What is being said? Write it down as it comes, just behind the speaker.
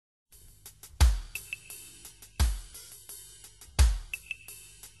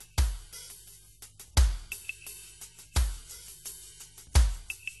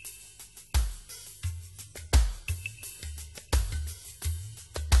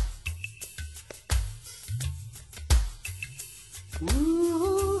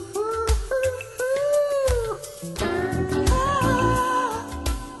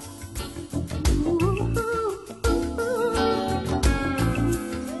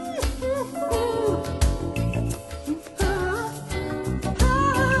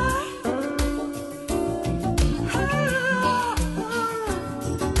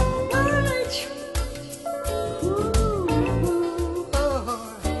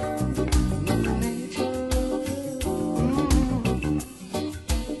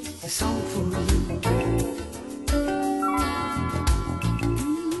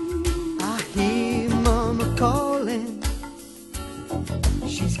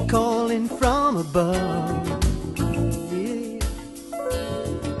She's calling from above. Yeah.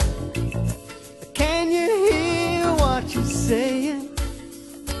 Can you hear what she's saying?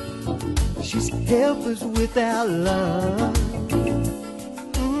 She's helpless without love.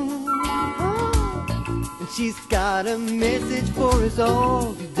 And she's got a message for us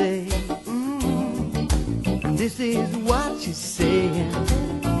all today. And this is what she's saying.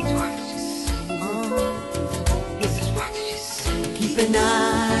 Keep an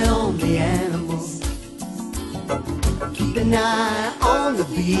eye on the animals, keep an eye on the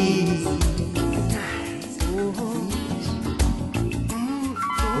bees.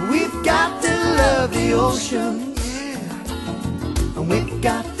 We've got to love the oceans, and we've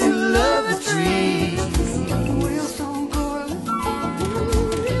got to love the trees.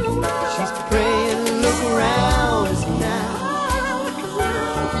 She's praying, look around us now.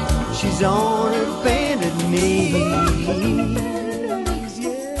 She's on her bended knee.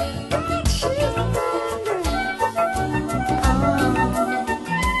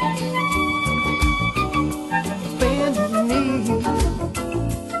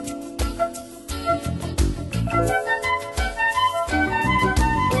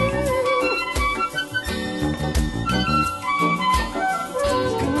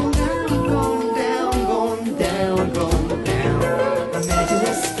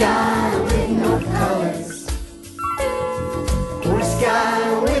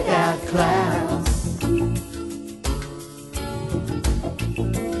 Clouds.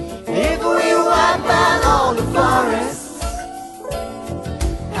 If we wipe out all the forests,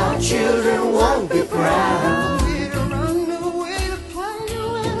 our children won't be proud.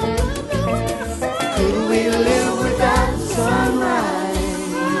 Could we live without sunrise?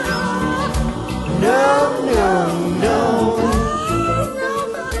 No, no, no.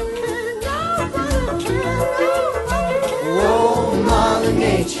 Whoa, Mother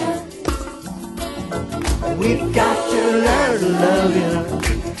Nature, we've got to learn to love you.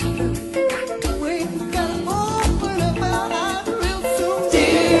 We've got to open up our eyes real soon.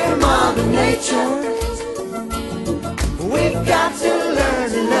 Dear Mother Nature, we've got to learn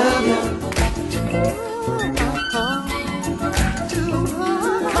to love you.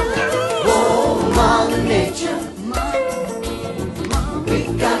 Oh, Mother Nature,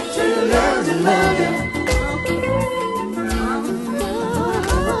 we've got to learn to love you.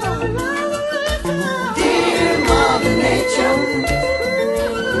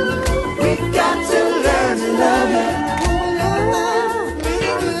 We've got to learn to love you.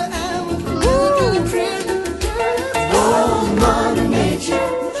 Oh, Mother Nature,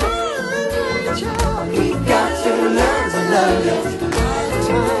 we've got to learn to love you.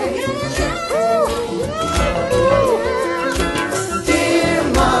 Dear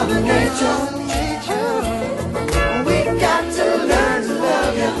Mother Nature, we've got to learn to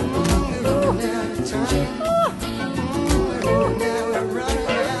love you.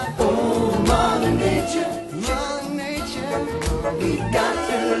 We've got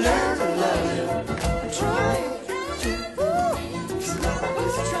to learn.